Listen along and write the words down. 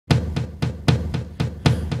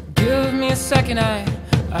Give me a second,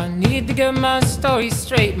 I need to get my story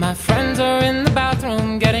straight. My friends are in the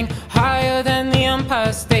bathroom, getting higher than the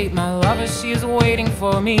Empire State. My lover, she is waiting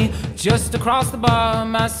for me just across the bar.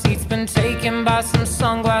 My seat's been taken by some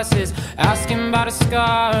sunglasses, asking about a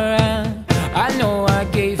scar. And I know I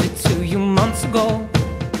gave it to you months ago.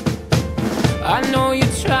 I know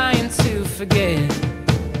you're trying to forget,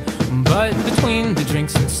 but between the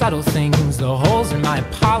drinks and subtle things, the holes in my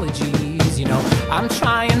apologies, you know, I'm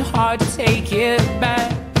trying hard to take it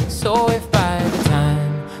back. So if by the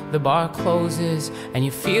time the bar closes and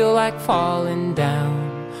you feel like falling down,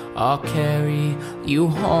 I'll carry you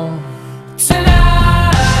home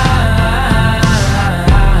tonight.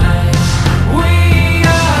 We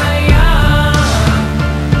are young,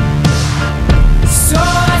 so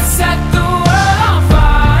let's set the world on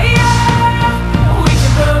fire. We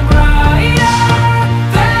can burn brighter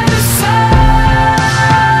than the sun.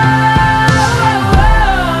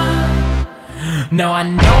 Now I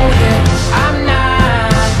know that I'm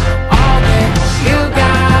not all that you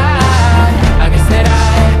got. I guess that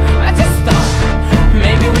I just thought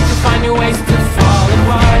maybe we could find new ways to fall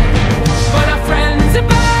apart. But our friends are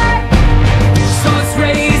back, so let's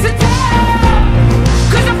raise a toast,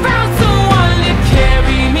 'cause I found someone to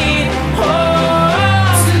carry me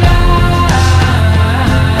home tonight.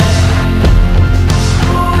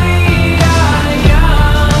 We are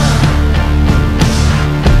young,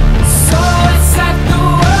 so let's set the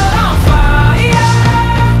world on fire.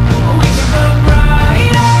 We can burn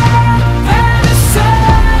brighter than the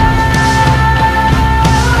sun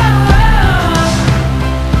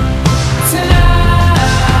tonight.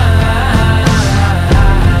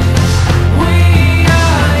 We are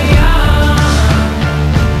young,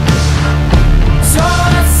 so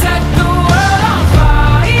let's set the world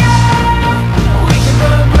on fire. We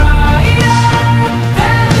can burn brighter than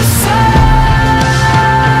the sun tonight.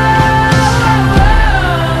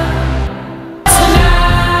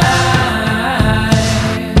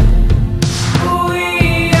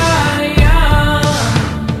 We are young,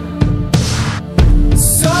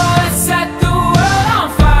 so let's set the world on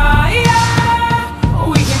fire.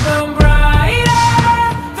 We can burn brighter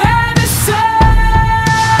than the sun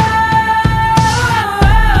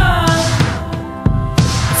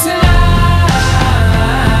tonight.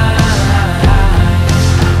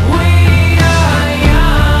 We are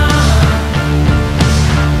young,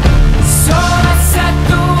 so let's set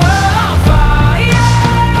the world on fire.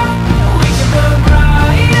 We can burn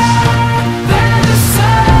brighter than the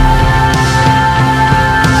sun.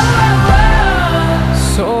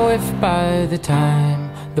 So if by the time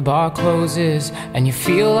the bar closes and you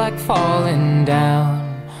feel like falling down,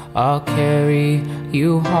 I'll carry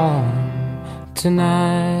you home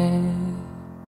tonight.